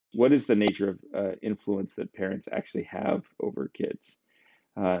what is the nature of influence that parents actually have over kids?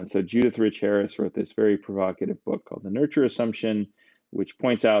 And so Judith Rich Harris wrote this very provocative book called The Nurture Assumption, which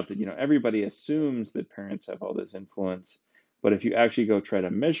points out that everybody assumes that parents have all this influence, but if you actually go try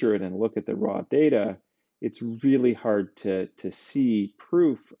to measure it and look at the raw data, it's really hard to see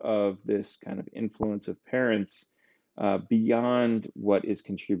proof of this kind of influence of parents beyond what is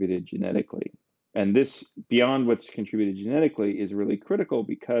contributed genetically. And this beyond what's contributed genetically is really critical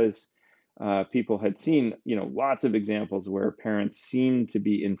because people had seen, lots of examples where parents seemed to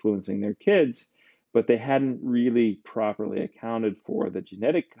be influencing their kids, but they hadn't really properly accounted for the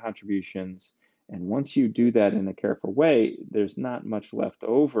genetic contributions. And once you do that in a careful way, there's not much left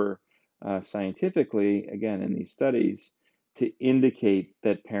over scientifically, again, in these studies, to indicate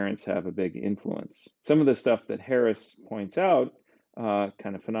that parents have a big influence. Some of the stuff that Harris points out,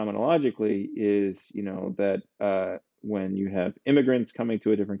 kind of phenomenologically, is that when you have immigrants coming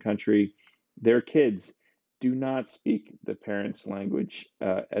to a different country, their kids do not speak the parents' language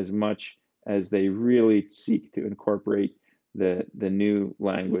as much as they really seek to incorporate the new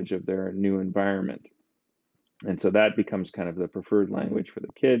language of their new environment. And so that becomes kind of the preferred language for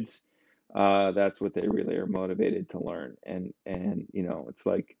the kids. That's what they really are motivated to learn. And it's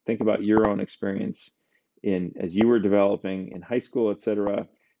like, think about your own experience as you were developing in high school, et cetera.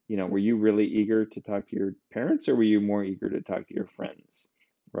 Were you really eager to talk to your parents, or were you more eager to talk to your friends,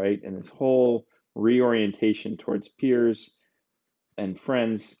 right? And this whole reorientation towards peers and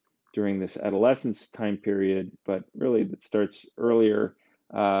friends during this adolescence time period, but really that starts earlier,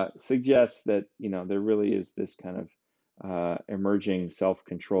 suggests that there really is this kind of emerging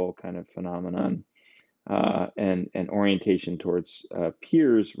self-control kind of phenomenon, and orientation towards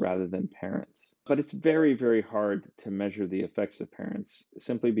peers rather than parents. But it's very, very hard to measure the effects of parents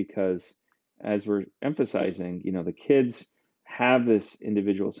simply because, as we're emphasizing, the kids have this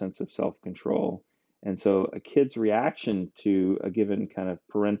individual sense of self-control. And so a kid's reaction to a given kind of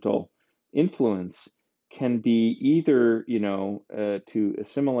parental influence can be either, to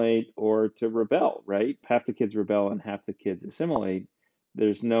assimilate or to rebel, right? Half the kids rebel and half the kids assimilate.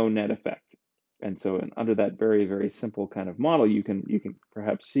 There's no net effect. And so under that very, very simple kind of model, you can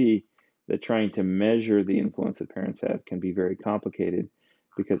perhaps see that trying to measure the influence that parents have can be very complicated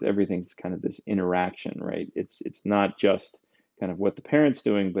because everything's kind of this interaction, right? It's not just kind of what the parent's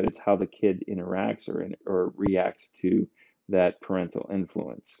doing, but it's how the kid interacts or reacts to that parental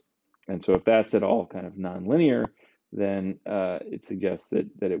influence. And so if that's at all kind of nonlinear, then it suggests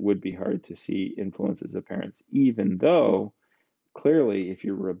that it would be hard to see influences of parents, even though clearly if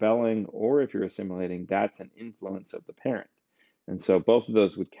you're rebelling or if you're assimilating, that's an influence of the parent. And so both of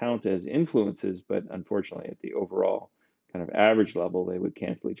those would count as influences, but unfortunately at the overall kind of average level, they would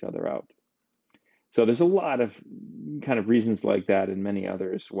cancel each other out. So there's a lot of kind of reasons like that and many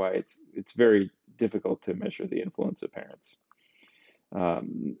others why it's very difficult to measure the influence of parents.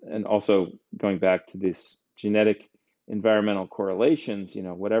 And also going back to this genetic environmental correlations,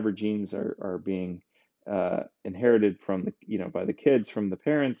 whatever genes are being inherited from by the kids from the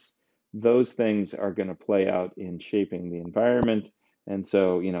parents, those things are going to play out in shaping the environment. And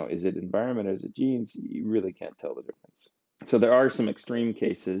so, is it environment or is it genes? You really can't tell the difference. So there are some extreme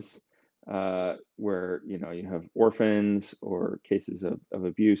cases where you have orphans or cases of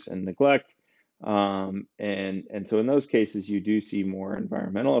abuse and neglect. And so in those cases, you do see more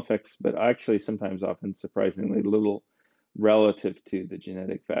environmental effects, but actually sometimes often surprisingly little relative to the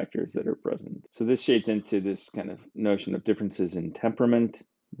genetic factors that are present. So this shades into this kind of notion of differences in temperament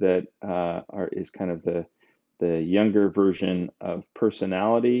that is kind of the younger version of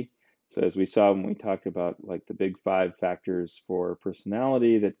personality. So as we saw when we talked about like the big 5 factors for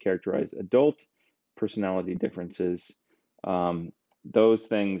personality that characterize adult personality differences, those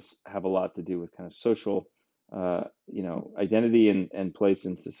things have a lot to do with kind of social, identity and place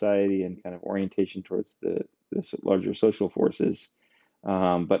in society and kind of orientation towards the larger social forces.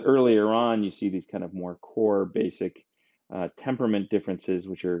 But earlier on, you see these kind of more core basic temperament differences,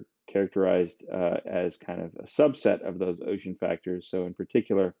 which are characterized as kind of a subset of those ocean factors. So in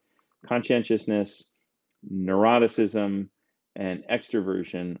particular, conscientiousness, neuroticism, and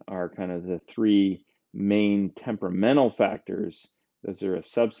extroversion are kind of the 3 main temperamental factors. Those are a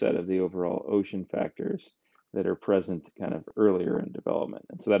subset of the overall ocean factors that are present kind of earlier in development.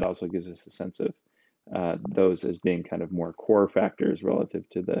 And so that also gives us a sense of those as being kind of more core factors relative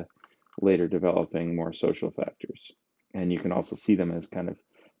to the later developing more social factors. And you can also see them as kind of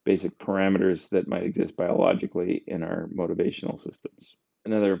basic parameters that might exist biologically in our motivational systems.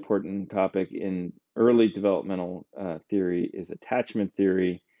 Another important topic in early developmental theory is attachment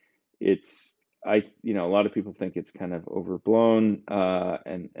theory. It's a lot of people think it's kind of overblown,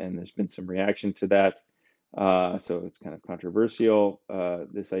 and there's been some reaction to that. So it's kind of controversial.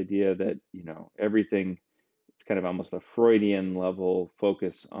 This idea that, everything, it's kind of almost a Freudian level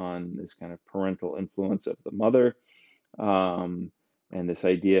focus on this kind of parental influence of the mother. Um, and this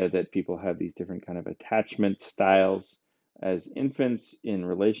idea that people have these different kind of attachment styles as infants in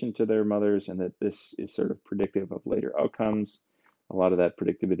relation to their mothers, and that this is sort of predictive of later outcomes. A lot of that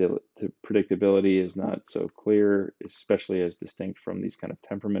predictability is not so clear, especially as distinct from these kind of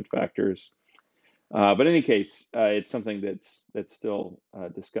temperament factors. But in any case, it's something that's still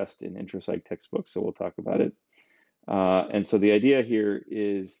discussed in intropsych textbooks, so we'll talk about it. And so the idea here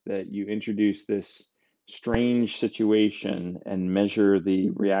is that you introduce this strange situation and measure the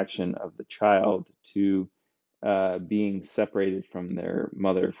reaction of the child to being separated from their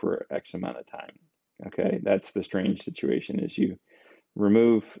mother for X amount of time. Okay, that's the strange situation. Is you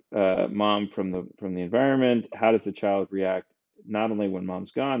remove mom from the environment. How does the child react? Not only when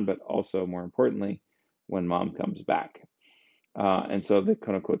mom's gone, but also more importantly, when mom comes back. And so the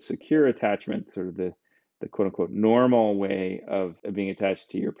quote unquote secure attachment, sort of the quote unquote normal way of being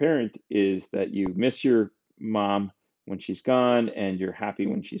attached to your parent, is that you miss your mom when she's gone and you're happy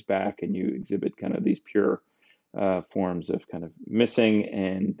when she's back, and you exhibit kind of these pure forms of kind of missing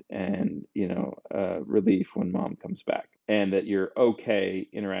and relief when mom comes back, and that you're okay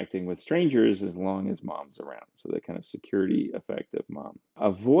interacting with strangers as long as mom's around. So the kind of security effect of mom.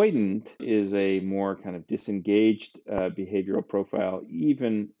 Avoidant is a more kind of disengaged behavioral profile,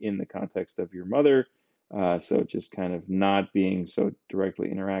 even in the context of your mother. So just kind of not being so directly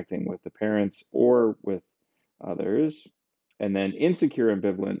interacting with the parents or with others. And then insecure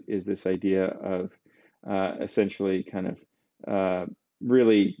ambivalent is this idea of essentially kind of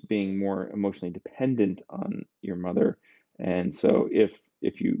really being more emotionally dependent on your mother. And so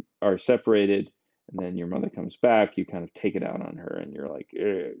if you are separated and then your mother comes back, you kind of take it out on her, and you're like,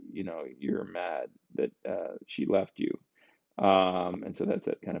 you're mad that she left you. And so that's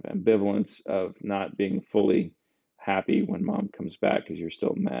that kind of ambivalence of not being fully happy when mom comes back because you're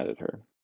still mad at her.